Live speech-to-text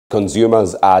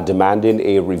Consumers are demanding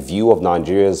a review of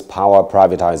Nigeria's power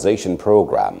privatization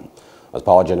program, as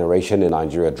power generation in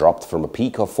Nigeria dropped from a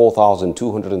peak of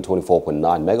 4,224.9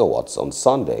 megawatts on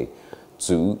Sunday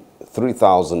to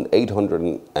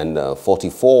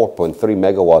 3,844.3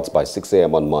 megawatts by 6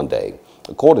 a.m. on Monday,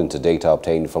 according to data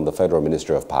obtained from the Federal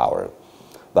Ministry of Power.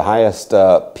 The highest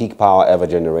peak power ever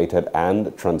generated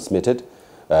and transmitted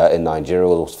in Nigeria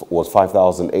was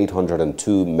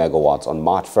 5,802 megawatts on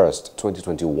March 1st,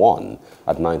 2021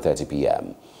 at 9:30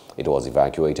 p.m. It was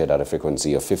evacuated at a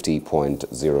frequency of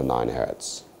 50.09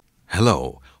 hertz.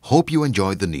 Hello, hope you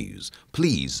enjoyed the news.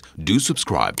 Please do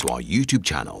subscribe to our YouTube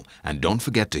channel and don't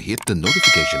forget to hit the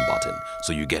notification button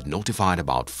so you get notified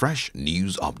about fresh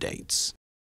news updates.